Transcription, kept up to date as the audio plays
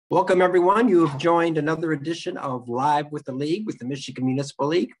Welcome, everyone. You have joined another edition of Live with the League with the Michigan Municipal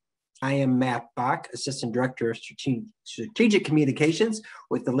League. I am Matt Bach, Assistant Director of Strategic Communications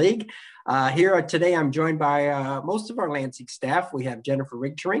with the League. Here today, I'm joined by most of our Lansing staff. We have Jennifer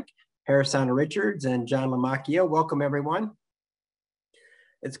Rigterink, Harrisana Richards, and John Lamacchia. Welcome, everyone.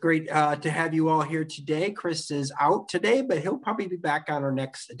 It's great to have you all here today. Chris is out today, but he'll probably be back on our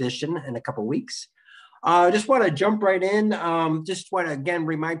next edition in a couple weeks. Just want to jump right in. Just want to again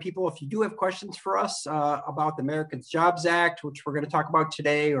remind people, if you do have questions for us about the Americans Jobs Act, which we're going to talk about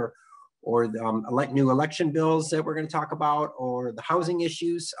today, or the new election bills that we're going to talk about, or the housing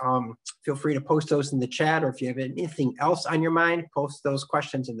issues, feel free to post those in the chat. Or if you have anything else on your mind, post those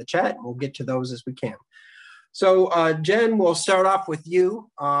questions in the chat, and we'll get to those as we can. So Jen, we'll start off with you.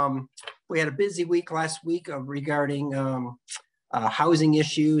 We had a busy week last week regarding housing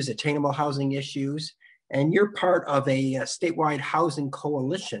issues, attainable housing issues. And you're part of a statewide housing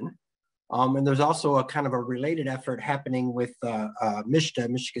coalition. And there's also a kind of a related effort happening with MISTA,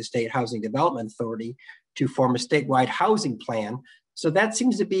 Michigan State Housing Development Authority, to form a statewide housing plan. So that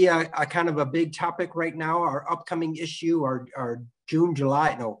seems to be a kind of a big topic right now. Our upcoming issue, our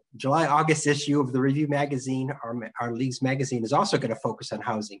July-August issue of the Review magazine, our League's magazine, is also going to focus on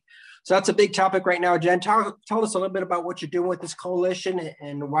housing. So that's a big topic right now. Jen, tell us a little bit about what you're doing with this coalition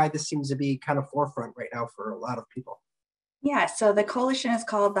and why this seems to be kind of forefront right now for a lot of people. Yeah, so the coalition is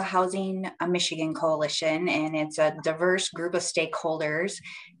called the Housing Michigan Coalition, and it's a diverse group of stakeholders.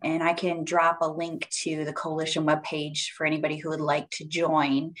 And I can drop a link to the coalition webpage for anybody who would like to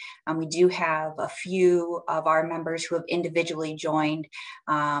join. We do have a few of our members who have individually joined.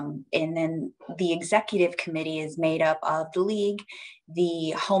 And then the executive committee is made up of the League,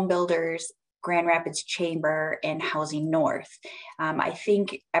 the home builders, Grand Rapids Chamber, and Housing North. I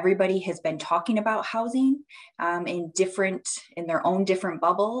think everybody has been talking about housing in their own different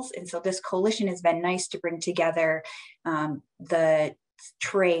bubbles. And so this coalition has been nice to bring together the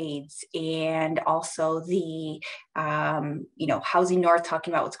trades and also the Housing North,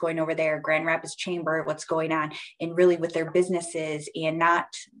 talking about what's going over there, Grand Rapids Chamber, what's going on, and really with their businesses, and not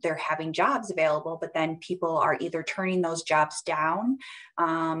they're having jobs available, but then people are either turning those jobs down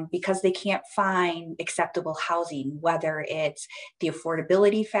because they can't find acceptable housing, whether it's the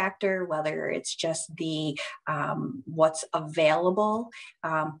affordability factor, whether it's just the what's available,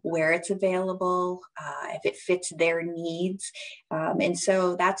 where it's available, if it fits their needs. And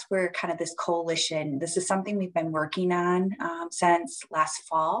so that's where kind of this coalition, this is something we've been working on since last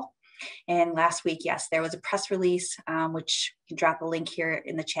fall. And last week, yes, there was a press release, which you can drop a link here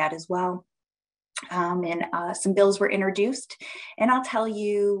in the chat as well. And some bills were introduced. And I'll tell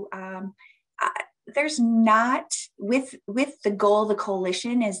you, there's not, with the goal of the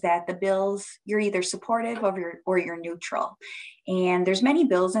coalition is that the bills, you're either supportive of or you're neutral. And there's many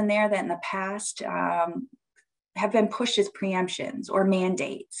bills in there that in the past have been pushed as preemptions or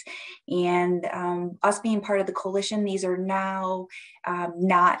mandates. And us being part of the coalition, these are now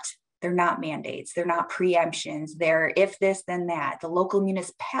they're not mandates, they're not preemptions, they're if this, then that. The local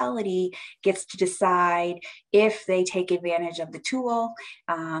municipality gets to decide if they take advantage of the tool.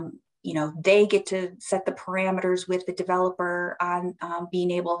 They get to set the parameters with the developer on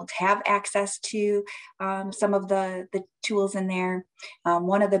being able to have access to some of the tools in there.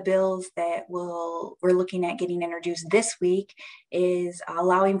 One of the bills that we're looking at getting introduced this week is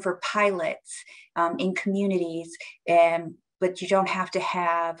allowing for pilots in communities, but you don't have to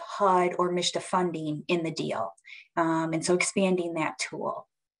have HUD or MISTA funding in the deal. And so expanding that tool.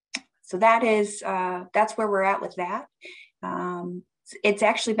 So that's where we're at with that. It's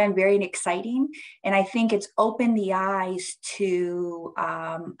actually been very exciting. And I think it's opened the eyes to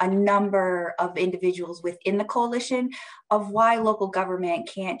a number of individuals within the coalition of why local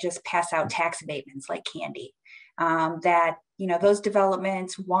government can't just pass out tax abatements like candy. That those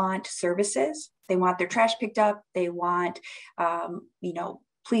developments want services. They want their trash picked up. They want,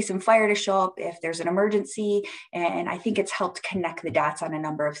 police and fire to show up if there's an emergency. And I think it's helped connect the dots on a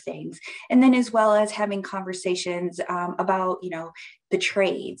number of things. And then as well as having conversations about, the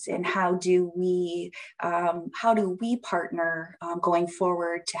trades and how do we partner going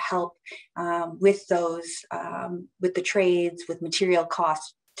forward to help with those, with the trades, with material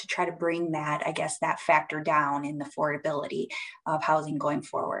costs, to try to bring that factor down in the affordability of housing going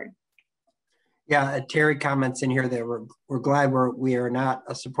forward. Yeah, Terry comments in here that we're glad we are not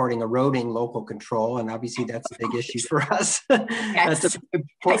supporting eroding local control, and obviously that's a big issue for us. Yes. That's an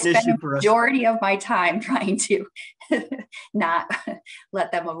important issue for us. I spend the majority of my time trying to not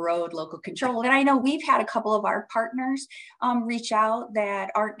let them erode local control. And I know we've had a couple of our partners reach out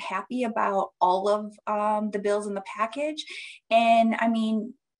that aren't happy about all of the bills in the package. And I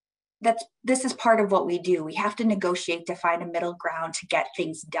mean, this is part of what we do. We have to negotiate to find a middle ground to get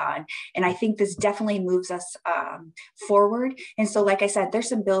things done. And I think this definitely moves us forward. And so, like I said, there's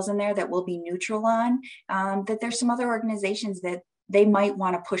some bills in there that we'll be neutral on, that there's some other organizations that they might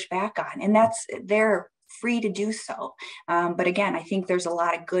want to push back on, and they're free to do so. But again, I think there's a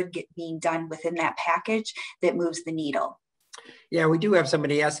lot of good being done within that package that moves the needle. Yeah, we do have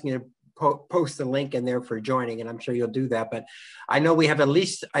somebody asking to post the link in there for joining, and I'm sure you'll do that. But I know we have at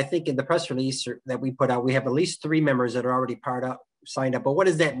least, I think in the press release that we put out, we have at least 3 members that are already signed up. But what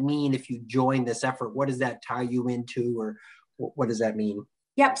does that mean if you join this effort? What does that tie you into, or what does that mean?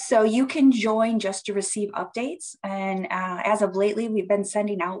 Yep. So you can join just to receive updates. And as of lately, we've been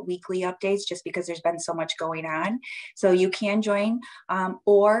sending out weekly updates just because there's been so much going on. So you can join,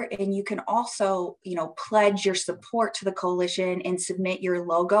 and you can also, pledge your support to the coalition and submit your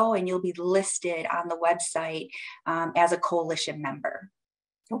logo, and you'll be listed on the website as a coalition member.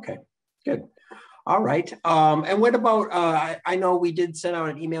 Okay, good. All right. And what about, I know we did send out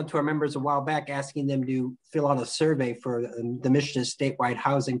an email to our members a while back asking them to fill out a survey for the MSHDA statewide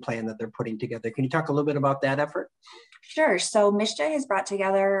housing plan that they're putting together. Can you talk a little bit about that effort? Sure. So MSHDA has brought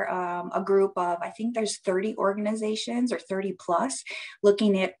together a group of, I think there's 30 organizations or 30 plus,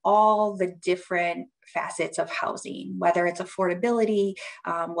 looking at all the different facets of housing, whether it's affordability,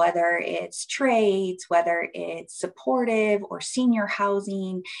 whether it's trades, whether it's supportive or senior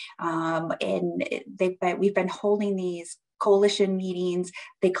housing. And we've been holding these coalition meetings.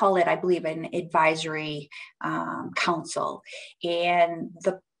 They call it, I believe, an advisory council. And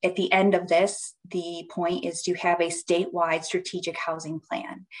at the end of this, the point is to have a statewide strategic housing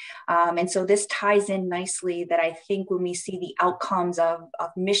plan. And so this ties in nicely that I think when we see the outcomes of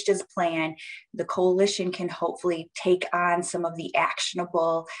MSHDA's plan, the coalition can hopefully take on some of the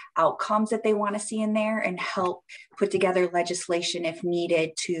actionable outcomes that they want to see in there and help put together legislation if needed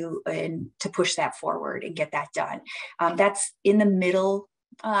to push that forward and get that done. That's in the middle,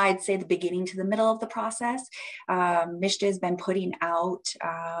 I'd say the beginning to the middle of the process. MSHDA has been putting out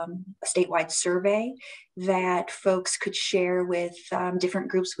a statewide survey that folks could share with different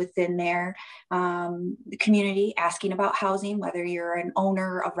groups within their community, asking about housing, whether you're an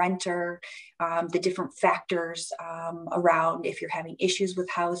owner, a renter, the different factors around if you're having issues with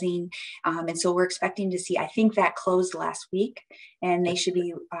housing. And so we're expecting to see, I think that closed last week, and they should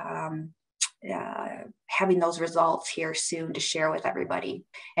be having those results here soon to share with everybody.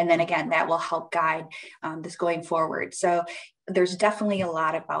 And then again, that will help guide this going forward. So there's definitely a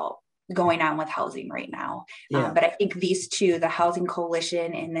lot about going on with housing right now. Yeah. But I think these two, the Housing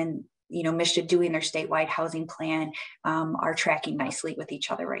Coalition and then, MSHDA doing their statewide housing plan, are tracking nicely with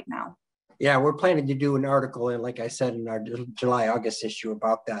each other right now. Yeah, we're planning to do an article, and like I said, in our July, August issue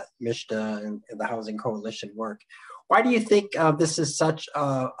about that MSHDA and the Housing Coalition work. Why do you think this is such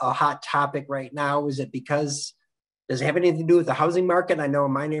a hot topic right now? Is it because, does it have anything to do with the housing market? I know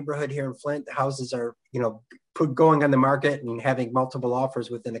in my neighborhood here in Flint, the houses are, going on the market and having multiple offers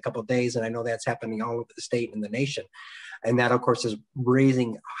within a couple of days. And I know that's happening all over the state and the nation. And that, of course, is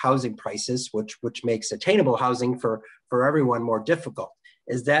raising housing prices, which makes attainable housing for everyone more difficult.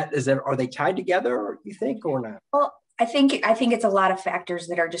 Are they tied together, you think, or not? Well, I think it's a lot of factors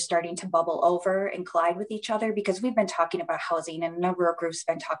that are just starting to bubble over and collide with each other, because we've been talking about housing, and a number of groups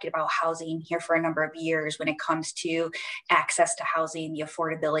have been talking about housing here for a number of years when it comes to access to housing, the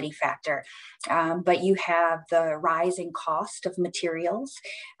affordability factor. But you have the rising cost of materials.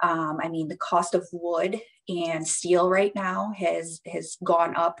 The cost of wood and steel right now has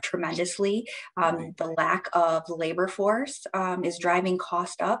gone up tremendously. The lack of labor force is driving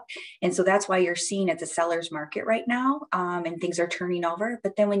cost up. And so that's why you're seeing it's a seller's market right now, and things are turning over.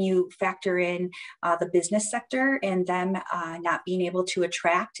 But then when you factor in the business sector and them not being able to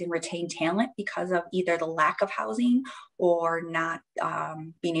attract and retain talent because of either the lack of housing or not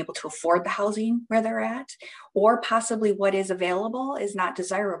being able to afford the housing where they're at, or possibly what is available is not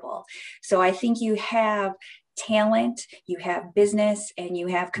desirable. So I think you have talent, you have business, and you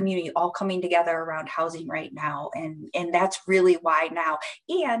have community all coming together around housing right now. And that's really why now.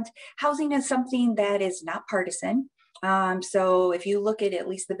 And housing is something that is not partisan. So if you look at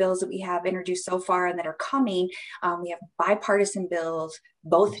least the bills that we have introduced so far and that are coming, we have bipartisan bills.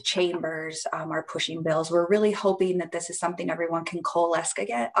 Both chambers are pushing bills. We're really hoping that this is something everyone can coalesce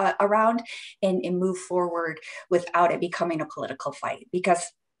around and move forward without it becoming a political fight, because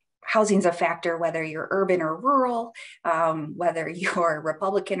housing's a factor, whether you're urban or rural, whether you're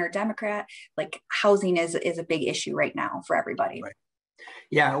Republican or Democrat. Like, housing is a big issue right now for everybody. Right.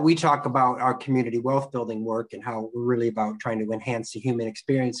 Yeah, we talk about our community wealth building work and how we're really about trying to enhance the human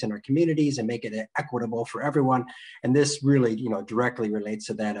experience in our communities and make it equitable for everyone. And this really, directly relates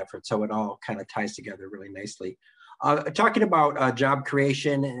to that effort. So it all kind of ties together really nicely. Talking about job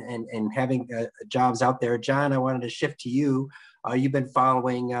creation and having jobs out there, John, I wanted to shift to you. You've been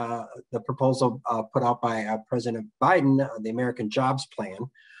following the proposal put out by President Biden, the American Jobs Plan.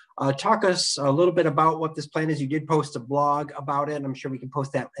 Talk us a little bit about what this plan is. You did post a blog about it. I'm sure we can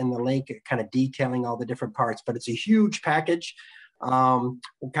post that in the link, kind of detailing all the different parts, but it's a huge package. Kind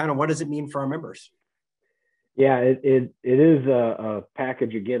of what does it mean for our members? Yeah, it is a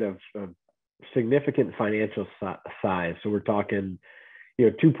package, again, of significant financial size. So we're talking,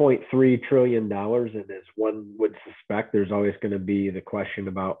 $2.3 trillion. And as one would suspect, there's always going to be the question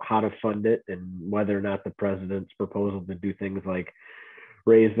about how to fund it and whether or not the president's proposal to do things like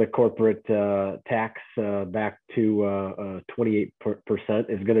raise the corporate tax back to 28%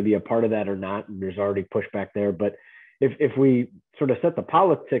 is going to be a part of that or not. And there's already pushback there. But if we sort of set the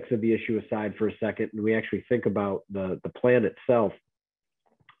politics of the issue aside for a second and we actually think about the plan itself,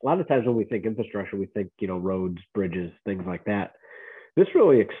 a lot of times when we think infrastructure, we think, roads, bridges, things like that. This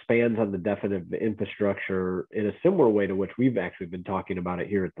really expands on the definition of infrastructure in a similar way to which we've actually been talking about it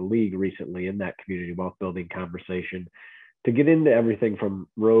here at the League recently in that community wealth building conversation, to get into everything from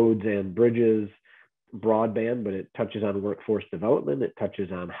roads and bridges, broadband, but it touches on workforce development, it touches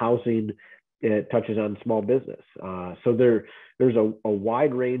on housing, it touches on small business. So there's a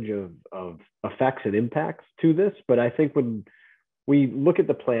wide range of effects and impacts to this. But I think when we look at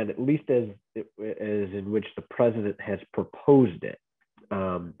the plan, at least as in which the president has proposed it,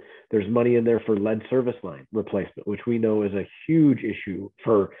 there's money in there for lead service line replacement, which we know is a huge issue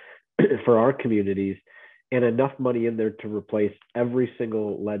for our communities, and enough money in there to replace every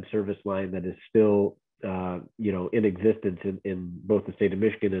single lead service line that is still in existence in both the state of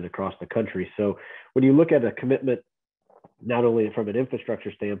Michigan and across the country. So when you look at a commitment, not only from an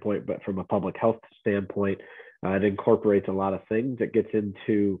infrastructure standpoint, but from a public health standpoint, it incorporates a lot of things. It gets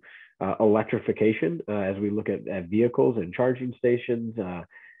into electrification as we look at vehicles and charging stations.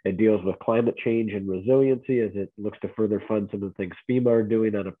 It deals with climate change and resiliency as it looks to further fund some of the things FEMA are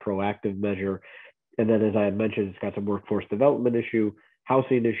doing on a proactive measure. And then, as I had mentioned, it's got some workforce development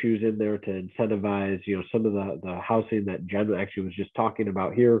housing issues in there to incentivize, some of the housing that Jen actually was just talking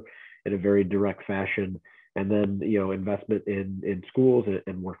about here in a very direct fashion. And then, investment in schools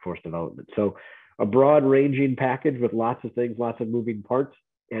and workforce development. So a broad ranging package with lots of things, lots of moving parts,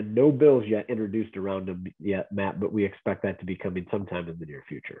 and no bills yet introduced around them yet, Matt, but we expect that to be coming sometime in the near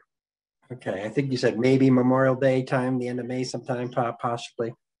future. Okay, I think you said maybe Memorial Day time, the end of May sometime,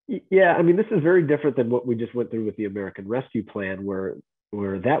 possibly. Yeah, I mean, this is very different than what we just went through with the American Rescue Plan, where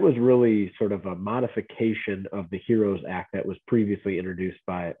that was really sort of a modification of the HEROES Act that was previously introduced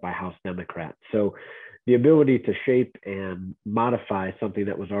by House Democrats. So the ability to shape and modify something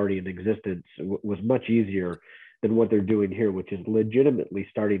that was already in existence was much easier than what they're doing here, which is legitimately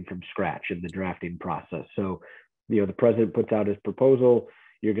starting from scratch in the drafting process. So, the president puts out his proposal.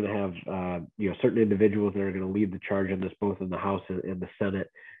 You're going to have, certain individuals that are going to lead the charge on this, both in the House and the Senate.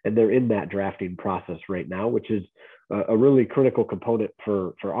 And they're in that drafting process right now, which is a really critical component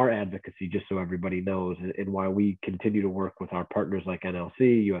for our advocacy, just so everybody knows, and why we continue to work with our partners like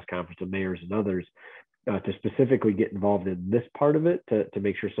NLC, U.S. Conference of Mayors, and others to specifically get involved in this part of it to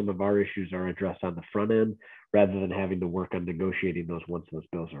make sure some of our issues are addressed on the front end, rather than having to work on negotiating those once those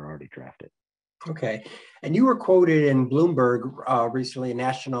bills are already drafted. Okay. And you were quoted in Bloomberg recently, a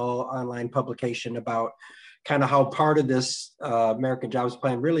national online publication, about kind of how part of this American Jobs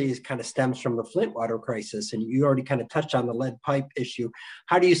Plan really is kind of stems from the Flint water crisis. And you already kind of touched on the lead pipe issue.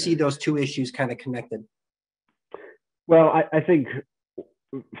 How do you see those two issues kind of connected? Well, I think,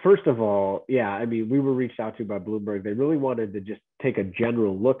 first of all, yeah, I mean, we were reached out to by Bloomberg. They really wanted to just take a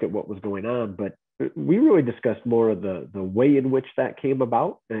general look at what was going on, but we really discussed more of the way in which that came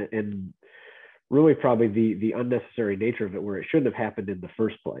about, and really probably the unnecessary nature of it, where it shouldn't have happened in the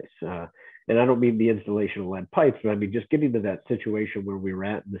first place. And I don't mean the installation of lead pipes, but I mean just getting to that situation where we were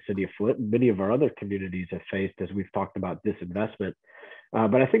at in the city of Flint, and many of our other communities have faced as we've talked about disinvestment.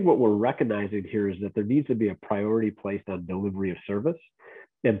 But I think what we're recognizing here is that there needs to be a priority placed on delivery of service,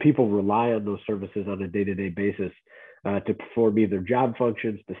 and people rely on those services on a day-to-day basis to perform either job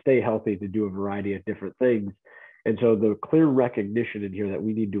functions, to stay healthy, to do a variety of different things. And so the clear recognition in here that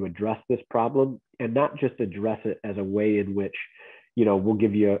we need to address this problem, and not just address it as a way in which, we'll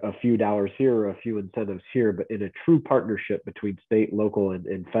give you a few dollars here or a few incentives here, but in a true partnership between state, local,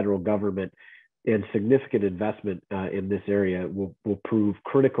 and federal government and significant investment in this area will prove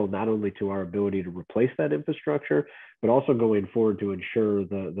critical not only to our ability to replace that infrastructure, but also going forward to ensure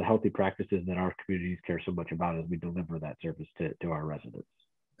the healthy practices that our communities care so much about as we deliver that service to our residents.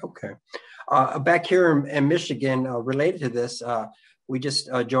 Okay. Back here in Michigan, related to this, we just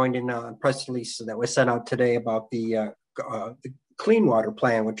joined in a press release that was sent out today about the Clean Water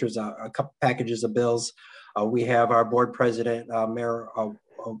Plan, which was a couple packages of bills. We have our board president, Mayor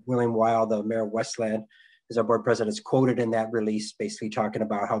William Weil, the mayor of Westland, as our board president, is quoted in that release, basically talking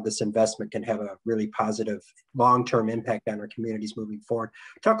about how this investment can have a really positive long-term impact on our communities moving forward.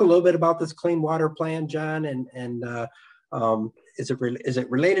 Talk a little bit about this Clean Water Plan, John, and is it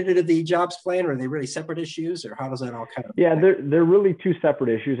related to the jobs plan, or are they really separate issues, or how does that all kind of? Yeah, they're really two separate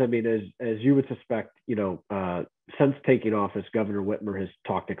issues. I mean, as you would suspect, since taking office, Governor Whitmer has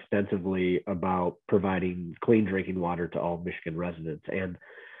talked extensively about providing clean drinking water to all Michigan residents,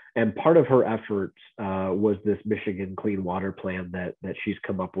 and part of her efforts was this Michigan Clean Water Plan that she's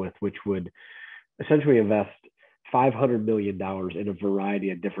come up with, which would essentially invest $500 million in a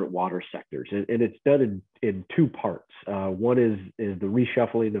variety of different water sectors. And it's done in two parts. One is the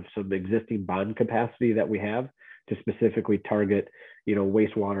reshuffling of some existing bond capacity that we have to specifically target,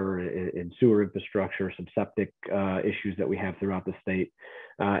 wastewater and sewer infrastructure, some septic issues that we have throughout the state.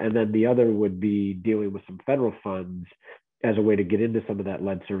 And then the other would be dealing with some federal funds as a way to get into some of that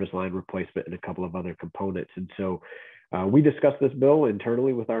lead service line replacement and a couple of other components. And so we discussed this bill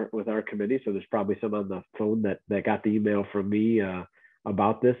internally with our committee. So there's probably some on the phone that got the email from me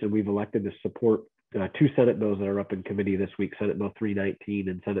about this, and we've elected to support two Senate bills that are up in committee this week, Senate Bill 319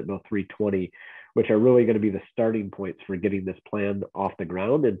 and Senate Bill 320, which are really going to be the starting points for getting this plan off the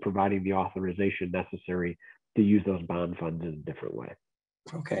ground and providing the authorization necessary to use those bond funds in a different way.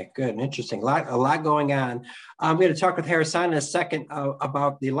 Okay, good and interesting. A lot going on. I'm going to talk with Harrison in a second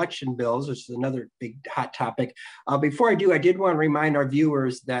about the election bills, which is another big hot topic. Before I do, I did want to remind our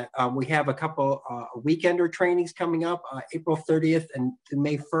viewers that we have a couple weekender trainings coming up, April 30th and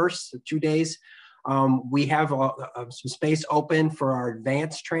May 1st, 2 days. We have some space open for our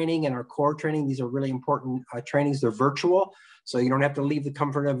advanced training and our core training. These are really important trainings. They're virtual, so you don't have to leave the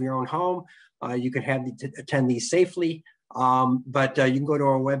comfort of your own home. You can attend these safely. But you can go to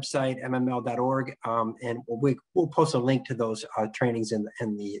our website, mml.org, and we'll post a link to those trainings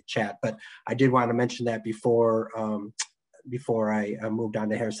in the chat. But I did want to mention that before I moved on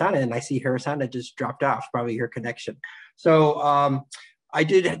to Harrison, and I see Harrison just dropped off, probably her connection. So I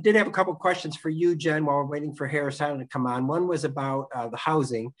did have a couple of questions for you, Jen, while we're waiting for Harrison to come on. One was about the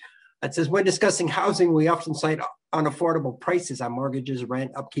housing. It says, when discussing housing, we often cite unaffordable prices on mortgages,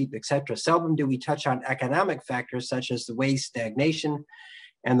 rent, upkeep, etc. Seldom do we touch on economic factors such as the wage stagnation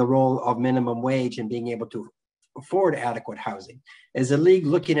and the role of minimum wage in being able to afford adequate housing. Is the league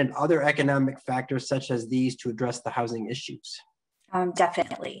looking at other economic factors such as these to address the housing issues?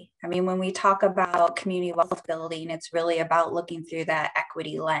 Definitely. I mean, when we talk about community wealth building, it's really about looking through that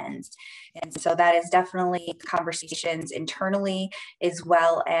equity lens. And so that is definitely conversations internally, as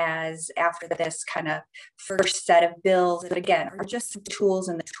well as after this kind of first set of bills that, again, are just some tools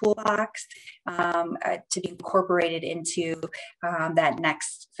in the toolbox to be incorporated into that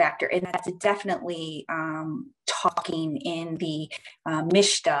next factor. And that's definitely talking in the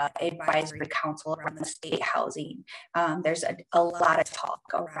MISHDA Advisory Council around the state housing. There's a lot of talk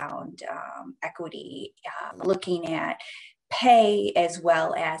around equity, looking at pay as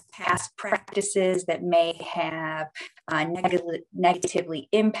well as past practices that may have negatively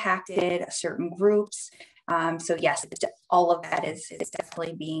impacted certain groups. So yes, all of that is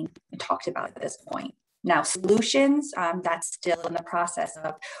definitely being talked about at this point. Now, solutions, that's still in the process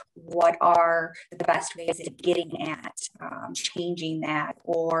of what are the best ways of getting at changing that,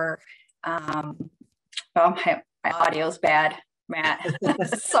 or my audio's bad, Matt.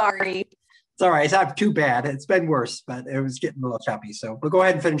 Sorry. It's all right. It's not too bad. It's been worse, but it was getting a little choppy. So, but go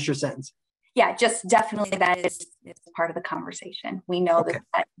ahead and finish your sentence. Yeah, just definitely that is part of the conversation. We know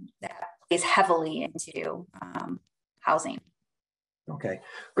that plays heavily into housing. Okay,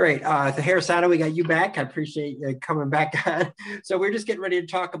 great. The Harrison, we got you back. I appreciate you coming back on. So we're just getting ready to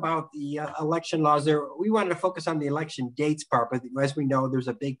talk about the election laws there. We wanted to focus on the election dates part, but as we know, there's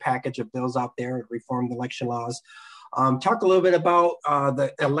a big package of bills out there, reformed election laws. Talk a little bit about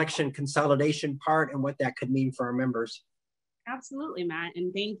the election consolidation part and what that could mean for our members. Absolutely, Matt.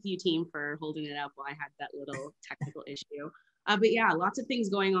 And thank you, team, for holding it up while I had that little technical issue. But yeah, lots of things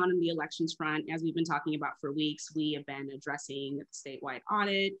going on in the elections front. As we've been talking about for weeks, we have been addressing the statewide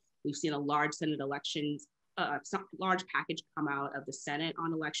audit. We've seen a large Senate elections, large package come out of the Senate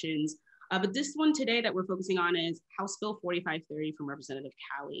on elections. But this one today that we're focusing on is House Bill 4530 from Representative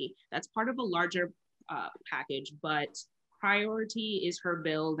Callie. That's part of a larger package, but priority is her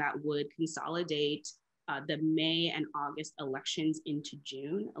bill that would consolidate the May and August elections into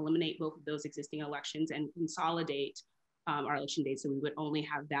June, eliminate both of those existing elections and consolidate our election dates, so we would only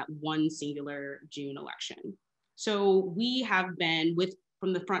have that one singular June election. So we have been,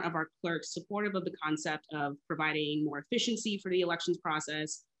 from the front of our clerks, supportive of the concept of providing more efficiency for the elections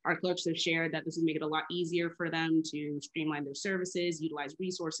process. Our clerks have shared that this would make it a lot easier for them to streamline their services, utilize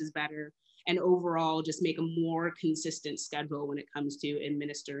resources better, and overall just make a more consistent schedule when it comes to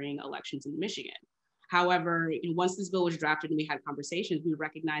administering elections in Michigan. However, once this bill was drafted and we had conversations, we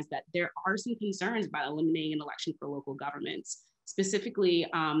recognized that there are some concerns about eliminating an election for local governments, specifically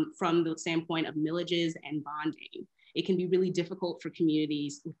from the standpoint of millages and bonding. It can be really difficult for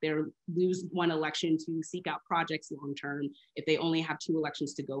communities if they lose one election to seek out projects long-term if they only have 2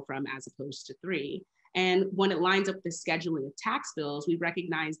 elections to go from as opposed to 3. And when it lines up the scheduling of tax bills, we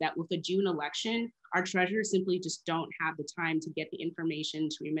recognize that with a June election, our treasurers simply just don't have the time to get the information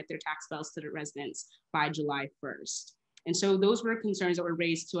to remit their tax bills to the residents by July 1st. And so those were concerns that were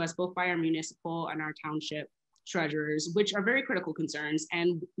raised to us both by our municipal and our township treasurers, which are very critical concerns.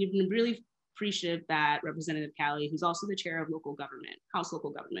 And we've been really appreciative that Representative Callie, who's also the chair of local government, House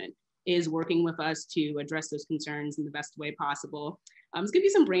Local Government, is working with us to address those concerns in the best way possible. It's gonna be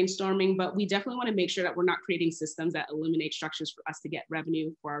some brainstorming, but we definitely wanna make sure that we're not creating systems that eliminate structures for us to get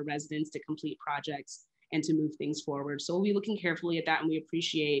revenue for our residents to complete projects and to move things forward. So we'll be looking carefully at that, and we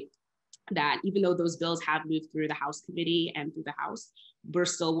appreciate that even though those bills have moved through the House committee and through the House, we're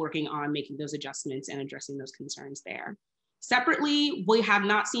still working on making those adjustments and addressing those concerns there. Separately, we have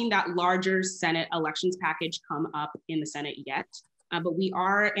not seen that larger Senate elections package come up in the Senate yet, but we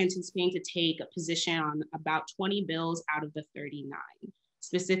are anticipating to take a position on about 20 bills out of the 39,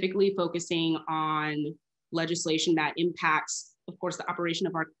 specifically focusing on legislation that impacts, of course, the operation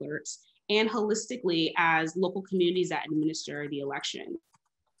of our clerks and holistically as local communities that administer the election,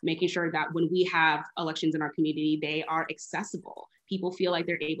 making sure that when we have elections in our community, they are accessible. People feel like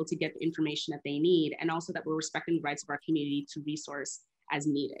they're able to get the information that they need, and also that we're respecting the rights of our community to resource as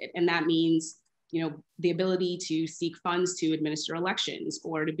needed. And that means, the ability to seek funds to administer elections,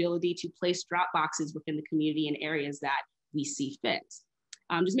 or the ability to place drop boxes within the community in areas that we see fit.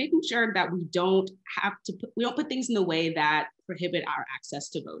 Just making sure that we don't put things in the way that prohibit our access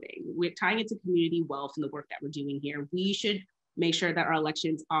to voting. We're tying it to community wealth and the work that we're doing here. We should make sure that our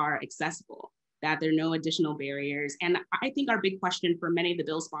elections are accessible, that there are no additional barriers. And I think our big question for many of the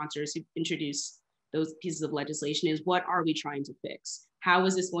bill sponsors who introduced those pieces of legislation is, what are we trying to fix? How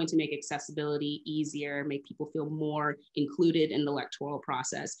is this going to make accessibility easier, make people feel more included in the electoral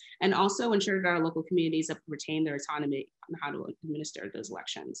process, and also ensure that our local communities have retained their autonomy on how to administer those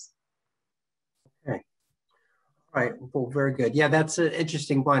elections? Okay. All right, well, very good. Yeah, that's an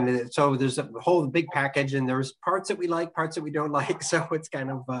interesting one. So there's a whole big package, and there's parts that we like, parts that we don't like. So it's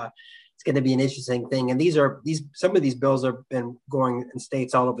kind of, it's going to be an interesting thing. And some of these bills have been going in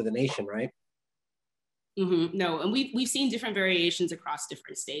states all over the nation, right? Mm-hmm. No, and we've seen different variations across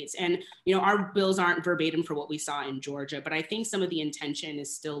different states, and our bills aren't verbatim for what we saw in Georgia, but I think some of the intention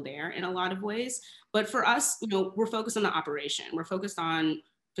is still there in a lot of ways. But for us, we're focused on the operation. We're focused on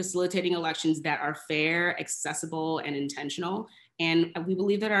facilitating elections that are fair, accessible, and intentional, and we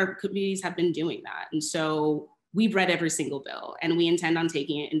believe that our communities have been doing that. And so we've read every single bill, and we intend on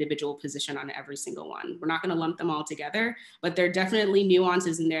taking an individual position on every single one. We're not going to lump them all together, but there are definitely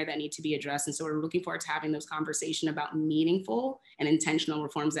nuances in there that need to be addressed. And so we're looking forward to having those conversations about meaningful and intentional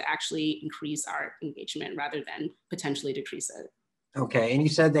reforms that actually increase our engagement rather than potentially decrease it. Okay, and you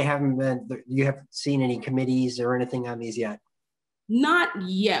said you haven't seen any committees or anything on these yet? Not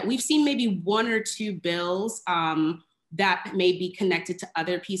yet. We've seen maybe 1 or 2 bills that may be connected to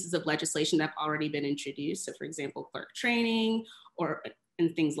other pieces of legislation that have already been introduced. So for example, clerk training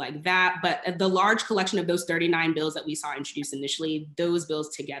and things like that. But the large collection of those 39 bills that we saw introduced initially, those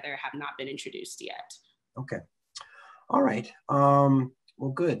bills together have not been introduced yet. Okay. All right.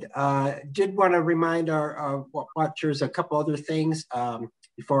 Well, good. Did want to remind our watchers a couple other things.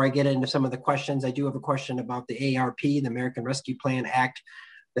 Before I get into some of the questions, I do have a question about the ARP, the American Rescue Plan Act,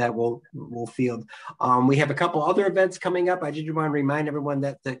 that we'll field. We have a couple other events coming up. I just want to remind everyone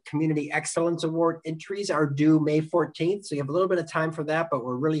that the Community Excellence Award entries are due May 14th. So you have a little bit of time for that, but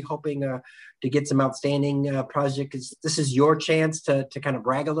we're really hoping to get some outstanding projects. This is your chance to kind of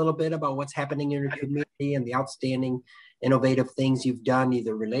brag a little bit about what's happening in your community and the outstanding innovative things you've done,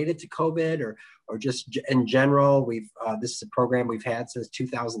 either related to COVID or just in general. This is a program we've had since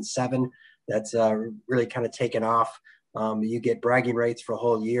 2007 that's really kind of taken off. You get bragging rights for a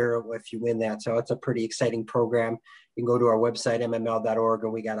whole year if you win that. So it's a pretty exciting program. You can go to our website, mml.org,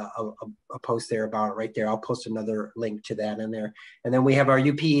 and we got a post there about it right there. I'll post another link to that in there. And then we have our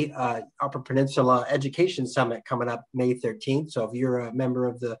UP Upper Peninsula Education Summit coming up May 13th. So if you're a member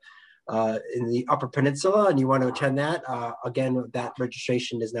of the in the Upper Peninsula and you want to attend that, again, that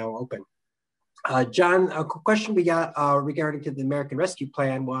registration is now open. John, a question we got regarding to the American Rescue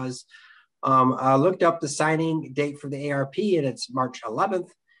Plan was, I looked up the signing date for the ARP and it's March 11th,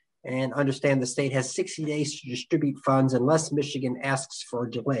 and understand the state has 60 days to distribute funds unless Michigan asks for a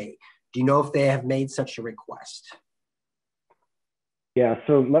delay. Do you know if they have made such a request? Yeah,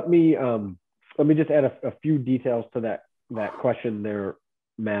 so let me just add a few details to that question there,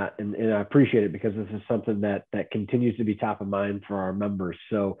 Matt, and I appreciate it because this is something that continues to be top of mind for our members.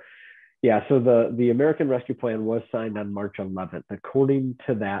 So yeah, so the American Rescue Plan was signed on March 11th. According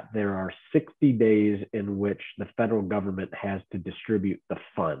to that, there are 60 days in which the federal government has to distribute the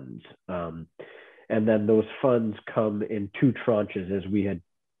funds. And then those funds come in 2 tranches, as we had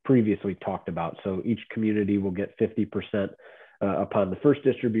previously talked about. So each community will get 50% upon the first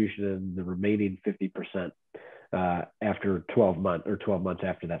distribution, and the remaining 50% after 12 months or 12 months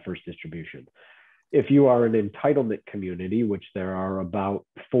after that first distribution. If you are an entitlement community, which there are about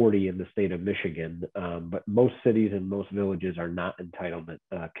 40 in the state of Michigan, but most cities and most villages are not entitlement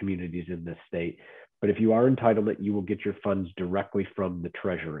communities in this state. But if you are entitlement, you will get your funds directly from the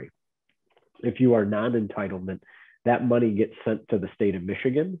Treasury. If you are non-entitlement, that money gets sent to the state of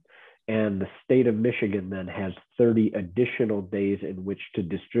Michigan, and the state of Michigan then has 30 additional days in which to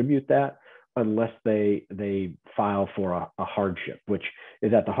distribute that, unless they file for a hardship, which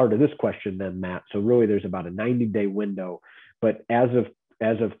is at the heart of this question then, Matt. So really there's about a 90-day window, but as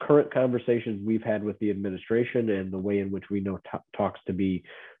of current conversations we've had with the administration and the way in which we know talks to be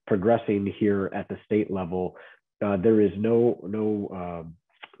progressing here at the state level, there is no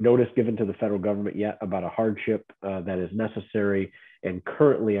notice given to the federal government yet about a hardship that is necessary. And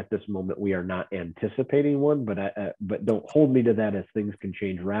currently at this moment, we are not anticipating one, but don't hold me to that, as things can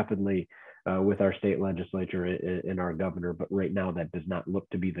change rapidly with our state legislature and our governor. But right now that does not look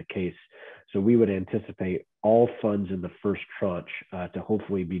to be the case. So we would anticipate all funds in the first tranche to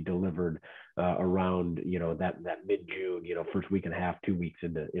hopefully be delivered around, that mid-June, first week and a half, 2 weeks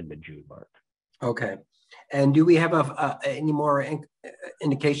in the June mark. Okay. And do we have any more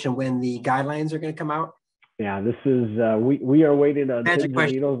indication when the guidelines are going to come out? Yeah, this is we are waiting on pins and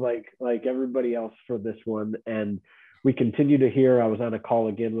needles like everybody else for this one, and we continue to hear. I was on a call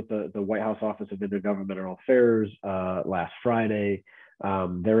again with the White House Office of Intergovernmental Affairs last Friday.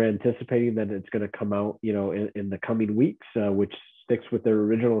 They're anticipating that it's going to come out, in the coming weeks, which sticks with their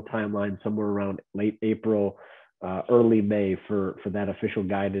original timeline, somewhere around late April, early May for that official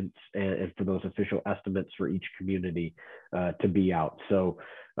guidance and for those official estimates for each community to be out. So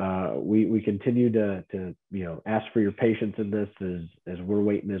we continue to ask for your patience in this as we're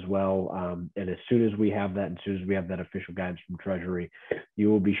waiting as well. And as soon as we have that, official guidance from Treasury, you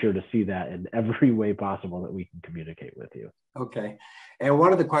will be sure to see that in every way possible that we can communicate with you. Okay. And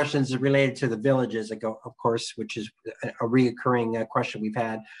one of the questions is related to the villages, of course, which is a reoccurring question we've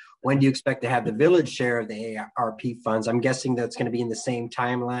had. When do you expect to have the village share of the ARP funds? I'm guessing that's going to be in the same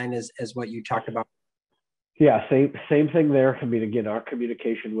timeline as what you talked about. Yeah, same thing there. I mean, again, our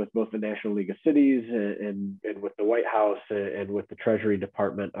communication with both the National League of Cities and with the White House and with the Treasury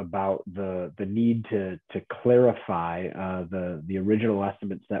Department about the need to clarify the original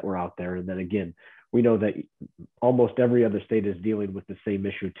estimates that were out there. And then again, we know that almost every other state is dealing with the same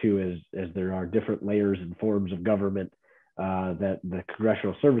issue too, as there are different layers and forms of government that the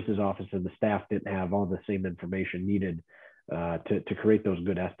Congressional Services Office and the staff didn't have all the same information needed to create those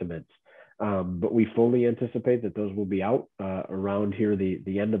good estimates. But we fully anticipate that those will be out around here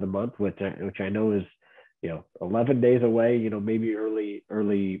the end of the month, which I know is 11 days away, maybe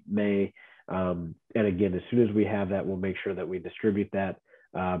early May. And again, as soon as we have that, we'll make sure that we distribute that.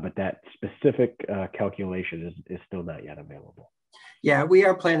 But that specific calculation is still not yet available. Yeah, we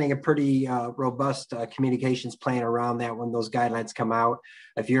are planning a pretty robust communications plan around that when those guidelines come out.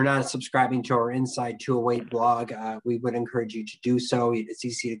 If you're not subscribing to our Inside 208 blog, we would encourage you to do so. It's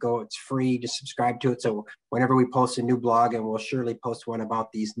easy to go. It's free to subscribe to it. So whenever we post a new blog, and we'll surely post one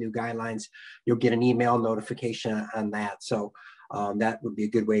about these new guidelines, you'll get an email notification on that. So that would be a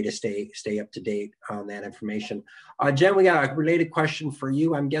good way to stay up to date on that information. Jen, we got a related question for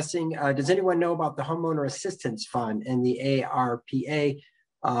you. I'm guessing, does anyone know about the Homeowner Assistance Fund and the ARPA,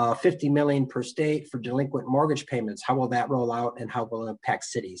 $50 million per state for delinquent mortgage payments? How will that roll out and how will it impact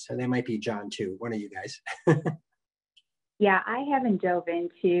cities? So that might be John too, one of you guys. Yeah, I haven't dove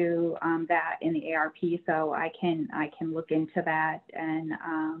into that in the ARP, so I can look into that, and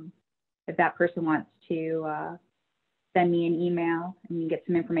if that person wants to send me an email and get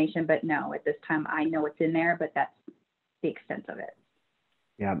some information. But no, at this time I know it's in there, but that's the extent of it.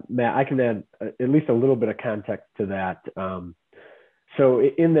 Yeah, Matt, I can add at least a little bit of context to that. So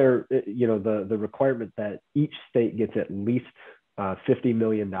in there, the requirement that each state gets at least $50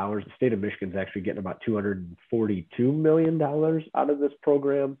 million. The state of Michigan is actually getting about $242 million out of this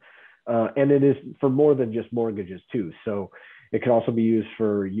program. And it is for more than just mortgages too. So it can also be used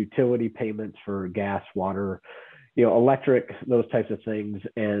for utility payments for gas, water, electric, those types of things.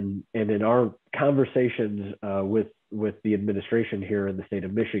 And in our conversations with the administration here in the state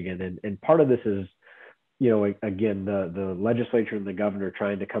of Michigan, and part of this is, again, the legislature and the governor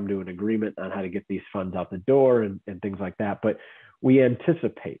trying to come to an agreement on how to get these funds out the door and things like that. But we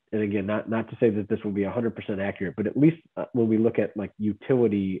anticipate, and again, not to say that this will be 100% accurate, but at least when we look at like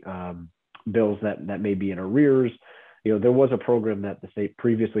utility bills that may be in arrears, there was a program that the state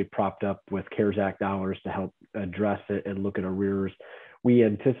previously propped up with CARES Act dollars to help address it and look at arrears. We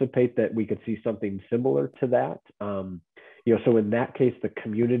anticipate that we could see something similar to that. So in that case, the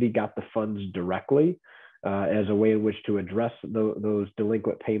community got the funds directly as a way in which to address those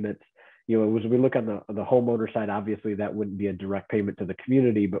delinquent payments. As we look on the homeowner side, obviously that wouldn't be a direct payment to the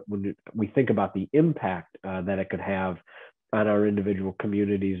community, but when we think about the impact that it could have on our individual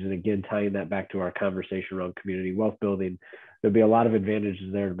communities, and again, tying that back to our conversation around community wealth building, there'll be a lot of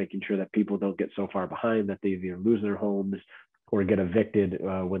advantages there to making sure that people don't get so far behind that they either lose their homes or get evicted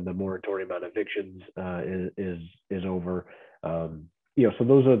when the moratorium on evictions is over. So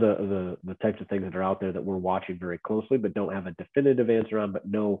those are the types of things that are out there that we're watching very closely, but don't have a definitive answer on, but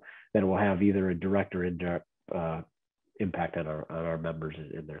know that it will have either a direct or indirect impact on our members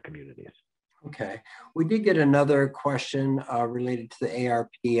in their communities. Okay, we did get another question related to the ARP.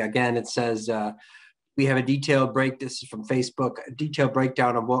 Again, it says we have a detailed this is from Facebook, a detailed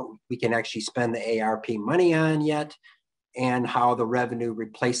breakdown of what we can actually spend the ARP money on yet, and how the revenue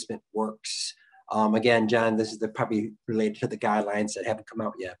replacement works. Again, John, this is probably related to the guidelines that haven't come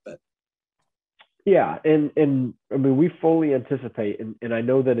out yet, but. Yeah, and I mean, we fully anticipate, and I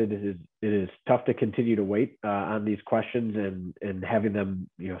know that it is tough to continue to wait on these questions and having them,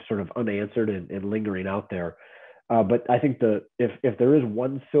 sort of unanswered and lingering out there. But I think if there is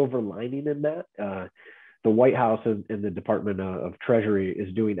one silver lining in that, the White House and the Department of Treasury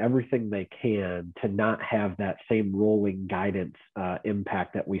is doing everything they can to not have that same rolling guidance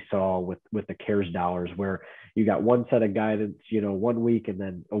impact that we saw with the CARES dollars, where you got one set of guidance, 1 week, and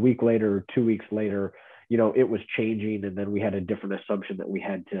then a week later, or 2 weeks later, it was changing, and then we had a different assumption that we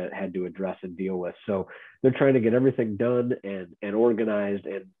had to address and deal with. So they're trying to get everything done and organized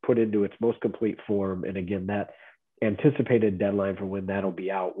and put into its most complete form. And again, that anticipated deadline for when that'll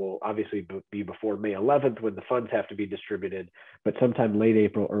be out will obviously be before May 11th, when the funds have to be distributed, but sometime late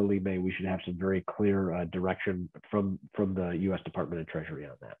April, early May, we should have some very clear direction from the U.S. Department of Treasury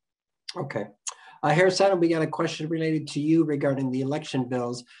on that. Okay. Harrison, we got a question related to you regarding the election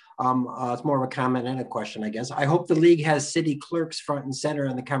bills. It's more of a comment and a question, I guess. I hope the league has city clerks front and center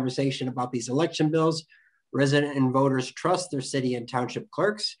in the conversation about these election bills. Resident and voters trust their city and township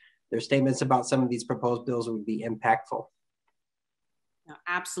clerks. Their statements about some of these proposed bills would be impactful. No,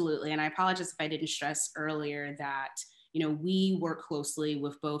 absolutely. And I apologize if I didn't stress earlier that, we work closely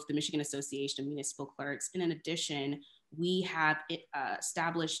with both the Michigan Association of Municipal Clerks. And in addition, we have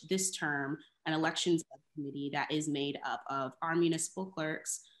established this term an elections committee that is made up of our municipal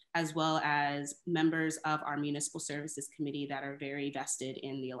clerks, as well as members of our municipal services committee that are very vested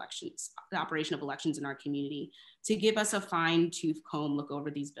in the operation of elections in our community, to give us a fine tooth comb look over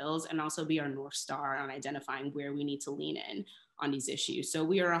these bills and also be our North Star on identifying where we need to lean in on these issues. So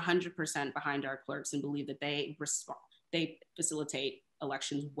we are 100% behind our clerks and believe that they facilitate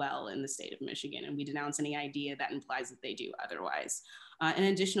elections well in the state of Michigan, and we denounce any idea that implies that they do otherwise. And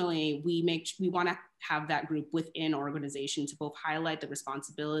additionally, we want to have that group within our organization to both highlight the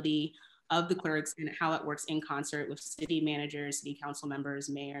responsibility of the clerks and how it works in concert with city managers, city council members,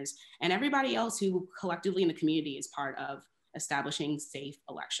 mayors, and everybody else who collectively in the community is part of establishing safe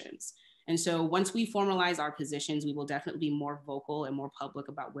elections. And so once we formalize our positions, we will definitely be more vocal and more public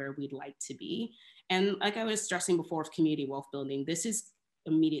about where we'd like to be. And like I was stressing before with community wealth building, this is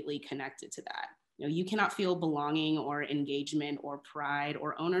immediately connected to that. You cannot feel belonging or engagement or pride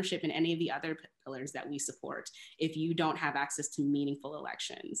or ownership in any of the other pillars that we support if you don't have access to meaningful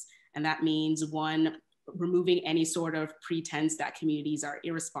elections. And that means, one, removing any sort of pretense that communities are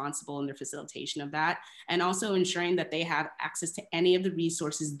irresponsible in their facilitation of that, and also ensuring that they have access to any of the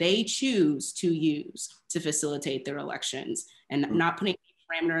resources they choose to use to facilitate their elections, and not putting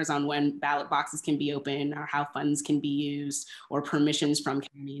parameters on when ballot boxes can be open or how funds can be used or permissions from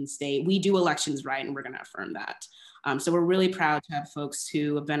county and state. We do elections right, and we're going to affirm that. So we're really proud to have folks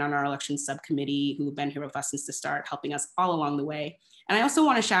who have been on our elections subcommittee, who have been here with us since the start, helping us all along the way. And I also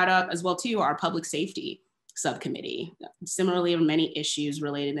want to shout out as well to our public safety subcommittee. Similarly, many issues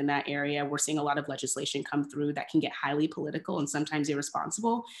related in that area. We're seeing a lot of legislation come through that can get highly political and sometimes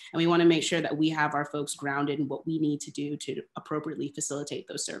irresponsible. And we want to make sure that we have our folks grounded in what we need to do to appropriately facilitate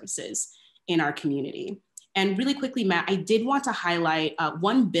those services in our community. And really quickly, Matt, I did want to highlight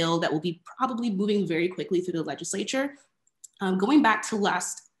one bill that will be probably moving very quickly through the legislature. Going back to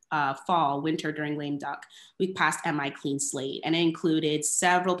last winter during lame duck, we passed MI Clean Slate, and it included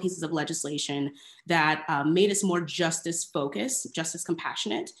several pieces of legislation that made us more justice focused, justice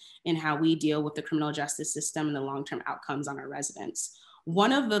compassionate in how we deal with the criminal justice system and the long-term outcomes on our residents.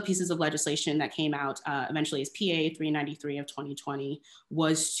 One of the pieces of legislation that came out eventually is PA 393 of 2020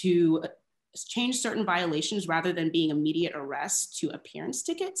 was to change certain violations rather than being immediate arrest to appearance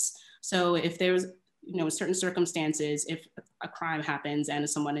tickets. So if there's certain circumstances, if a crime happens and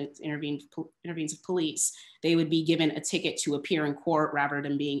someone intervenes with police, they would be given a ticket to appear in court rather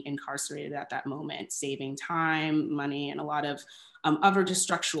than being incarcerated at that moment, saving time, money, and a lot of other just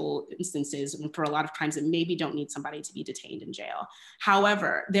structural instances. And for a lot of crimes that maybe don't need somebody to be detained in jail.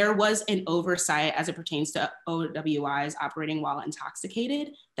 However, there was an oversight as it pertains to OWIs operating while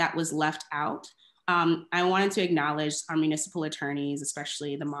intoxicated that was left out. I wanted to acknowledge our municipal attorneys,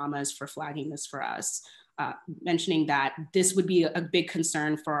 especially the mamas, for flagging this for us, mentioning that this would be a big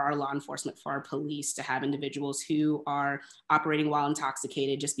concern for our law enforcement, for our police, to have individuals who are operating while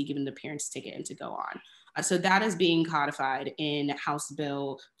intoxicated just be given the appearance ticket and to go on. So that is being codified in House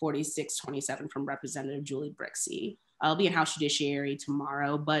Bill 4627 from Representative Julie Brixey. I'll be in House Judiciary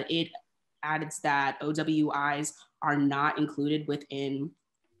tomorrow, but it adds that OWIs are not included within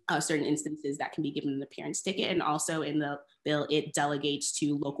certain instances that can be given an appearance ticket. And also in the bill, it delegates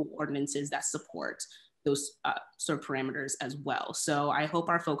to local ordinances that support those sort of parameters as well. So I hope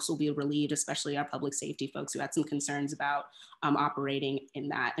our folks will be relieved, especially our public safety folks who had some concerns about operating in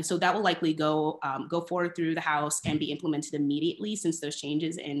that. And so that will likely go forward through the House and be implemented immediately, since those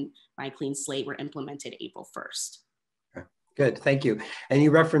changes in My Clean Slate were implemented April 1st. Good, thank you. And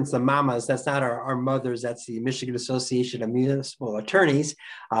you referenced the mamas. That's not our mothers. That's the Michigan Association of Municipal Attorneys.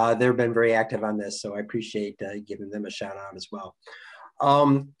 They've been very active on this, so I appreciate giving them a shout out as well.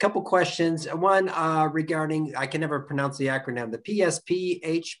 Couple questions. One regarding, I can never pronounce the acronym, the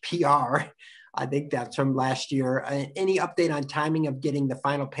PSPHPR. I think that's from last year. Any update on timing of getting the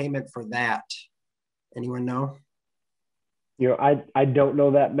final payment for that? Anyone know? I don't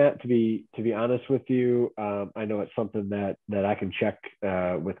know that, Matt, to be honest with you. I know it's something that I can check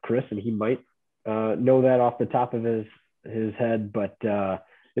with Chris, and he might know that off the top of his head, but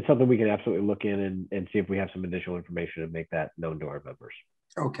it's something we can absolutely look in and see if we have some additional information and make that known to our members.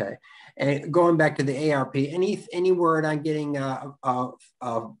 Okay. And going back to the ARP, any word on getting dollar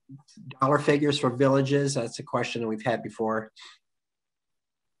figures for villages? That's a question that we've had before.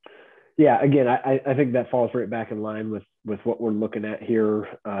 Yeah, again, I think that falls right back in line with what we're looking at here,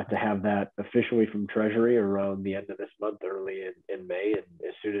 to have that officially from Treasury around the end of this month, early in May. And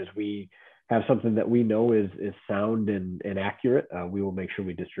as soon as we have something that we know is sound and accurate, we will make sure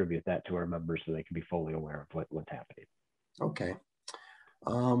we distribute that to our members so they can be fully aware of what's happening. Okay.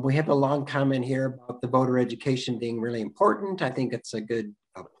 We have a long comment here about the voter education being really important. I think it's a good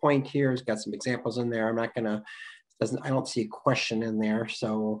point here. It's got some examples in there. I don't see a question in there.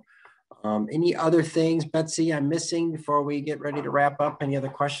 So any other things, Betsy, I'm missing before we get ready to wrap up? Any other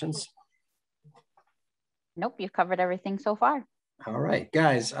questions? Nope, you've covered everything so far. All right,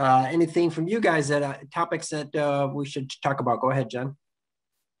 guys, anything from you guys topics that we should talk about? Go ahead, Jen.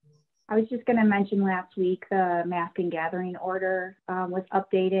 I was just going to mention last week the mask and gathering order was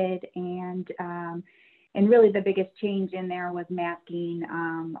updated, and really the biggest change in there was masking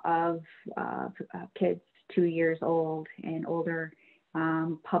of kids 2 years old and older.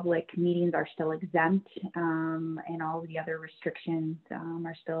 Public meetings are still exempt, and all the other restrictions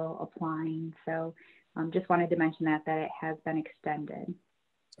are still applying. So just wanted to mention that it has been extended.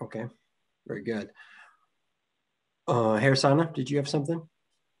 Okay, very good. Harsana, did you have something?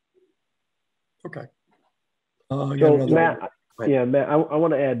 Okay. So Matt, Matt, I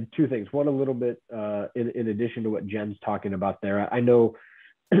want to add two things. One, a little bit in addition to what Jen's talking about there. I know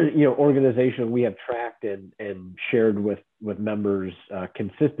organization, we have tracked and shared with members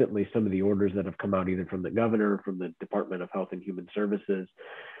consistently some of the orders that have come out either from the governor, from the Department of Health and Human Services.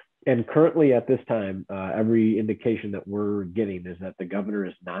 And currently at this time, every indication that we're getting is that the governor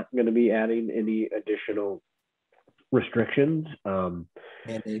is not going to be adding any additional restrictions.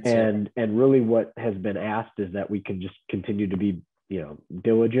 And really what has been asked is that we can just continue to be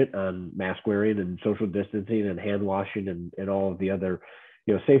diligent on mask wearing and social distancing and hand washing and all of the other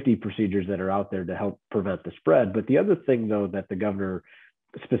safety procedures that are out there to help prevent the spread. But the other thing, though, that the governor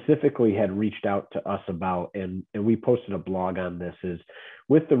specifically had reached out to us about, and we posted a blog on this, is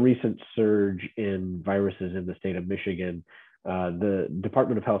with the recent surge in viruses in the state of Michigan, the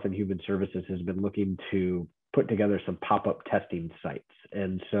Department of Health and Human Services has been looking to put together some pop-up testing sites.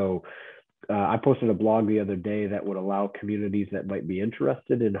 And so I posted a blog the other day that would allow communities that might be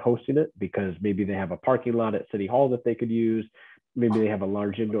interested in hosting it, because maybe they have a parking lot at City Hall that they could use. Maybe they have a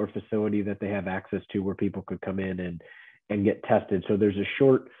large indoor facility that they have access to where people could come in and get tested. So there's a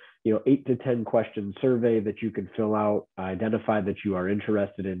short, 8 to 10 question survey that you can fill out, identify that you are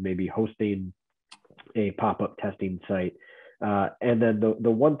interested in maybe hosting a pop-up testing site. And then the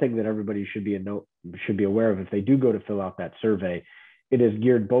one thing that everybody should be aware of, if they do go to fill out that survey, it is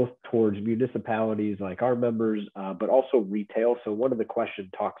geared both towards municipalities like our members, but also retail. So one of the questions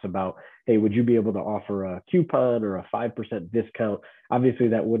talks about, hey, would you be able to offer a coupon or a 5% discount? Obviously,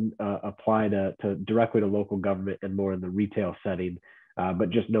 that wouldn't apply to directly to local government and more in the retail setting. But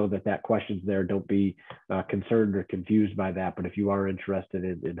just know that question's there. Don't be concerned or confused by that. But if you are interested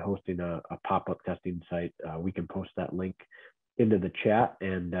in hosting a pop-up testing site, we can post that link into the chat,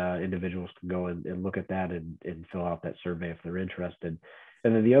 and individuals can go and look at that and fill out that survey if they're interested.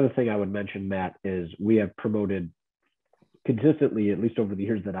 And then the other thing I would mention, Matt, is we have promoted consistently, at least over the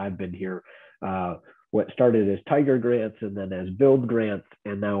years that I've been here, what started as Tiger grants and then as Build grants,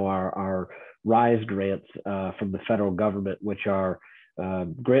 and now our RISE grants from the federal government, which are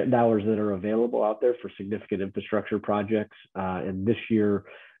grant dollars that are available out there for significant infrastructure projects. And this year,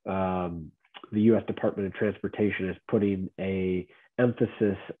 the U.S. Department of Transportation is putting an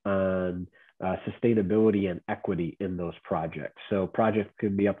emphasis on sustainability and equity in those projects. So projects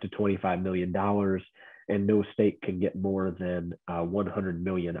can be up to $25 million, and no state can get more than $100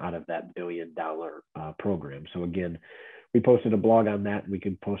 million out of that $1 billion program. So again, we posted a blog on that. We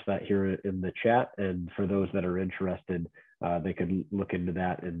can post that here in the chat. And for those that are interested, they can look into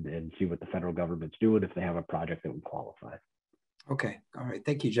that and see what the federal government's doing if they have a project that would qualify. Okay. All right.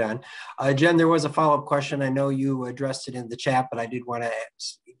 Thank you, John. Jen, there was a follow-up question. I know you addressed it in the chat, but I did want to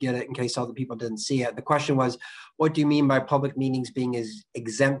get it in case other people didn't see it. The question was, what do you mean by public meetings being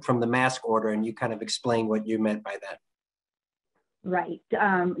exempt from the mask order? And you kind of explained what you meant by that. Right.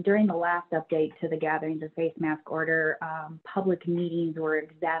 During the last update to the gatherings of face mask order, public meetings were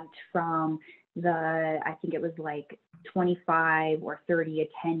exempt from I think it was like 25 or 30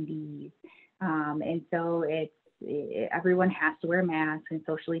 attendees. And so everyone has to wear masks and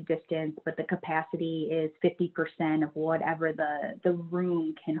socially distance, but the capacity is 50% of whatever the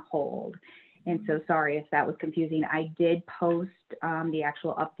room can hold. And so sorry if that was confusing. I did post the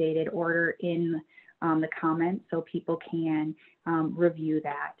actual updated order in the comments, so people can review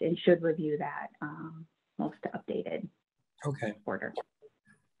that and should review that most updated order.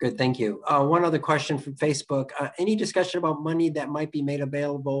 Good, thank you. One other question from Facebook. Any discussion about money that might be made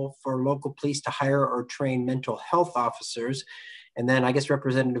available for local police to hire or train mental health officers? And then I guess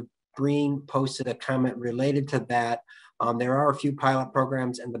Representative Breen posted a comment related to that. There are a few pilot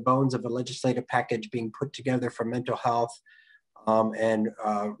programs and the bones of a legislative package being put together for mental health and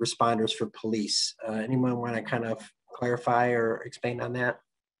responders for police. Anyone want to kind of clarify or expand on that?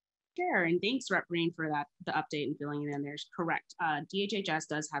 Sure, and thanks, Rep. Breen, for the update and filling it in there. Correct. DHHS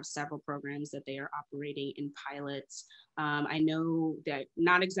does have several programs that they are operating in pilots. I know that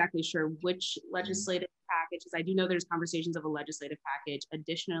not exactly sure which legislative packages. I do know there's conversations of a legislative package.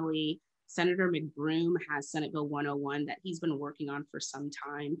 Additionally, Senator McBroom has Senate Bill 101 that he's been working on for some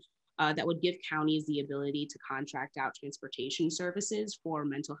time that would give counties the ability to contract out transportation services for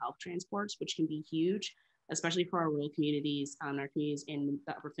mental health transports, which can be huge, especially for our rural communities, our communities in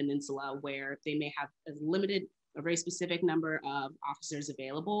the Upper Peninsula, where they may have a very specific number of officers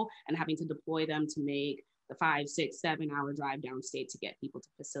available, and having to deploy them to make the 5, 6, 7 hour drive downstate to get people to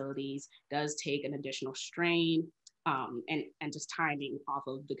facilities does take an additional strain and just timing off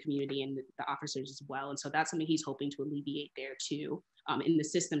of the community and the officers as well. And so that's something he's hoping to alleviate there too, in the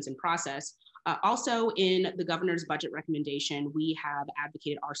systems and process. Also in the governor's budget recommendation, we have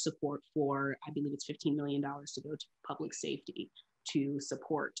advocated our support for, I believe it's $15 million to go to public safety to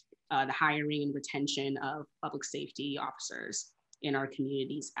support the hiring and retention of public safety officers. in our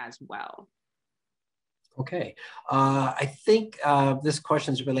communities as well. Okay, I think this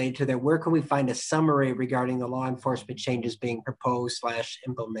question is related to that. Where can we find a summary regarding the law enforcement changes being proposed /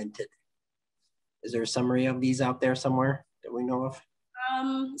 implemented? Is there a summary of these out there somewhere that we know of?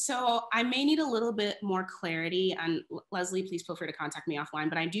 So I may need a little bit more clarity, and Leslie, please feel free to contact me offline,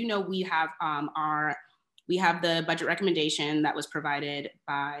 but I do know we have the budget recommendation that was provided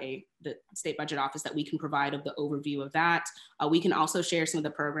by the state budget office that we can provide of the overview of that. We can also share some of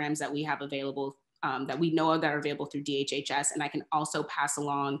the programs that we have available that we know of that are available through DHHS, and I can also pass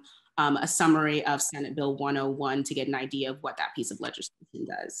along a summary of Senate Bill 101 to get an idea of what that piece of legislation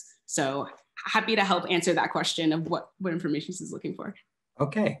does. So happy to help answer that question of what information she's looking for.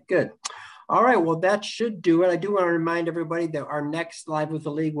 Okay, good. All right, well, that should do it. I do want to remind everybody that our next Live with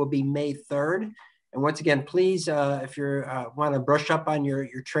the League will be May 3rd. And once again, please, if you want to brush up on your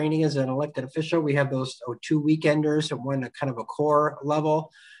training as an elected official, we have those 2 weekenders and one kind of a core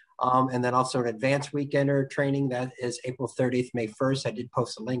level. And then also an advanced weekender training that is April 30th, May 1st. I did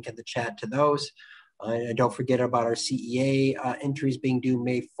post a link in the chat to those. And don't forget about our CEA entries being due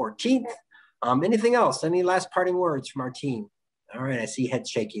May 14th. Anything else? Any last parting words from our team? All right, I see heads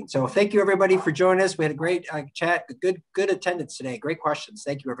shaking. So thank you everybody for joining us. We had a great chat, good attendance today. Great questions.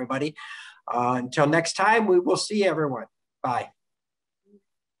 Thank you everybody. Until next time, we will see everyone. Bye.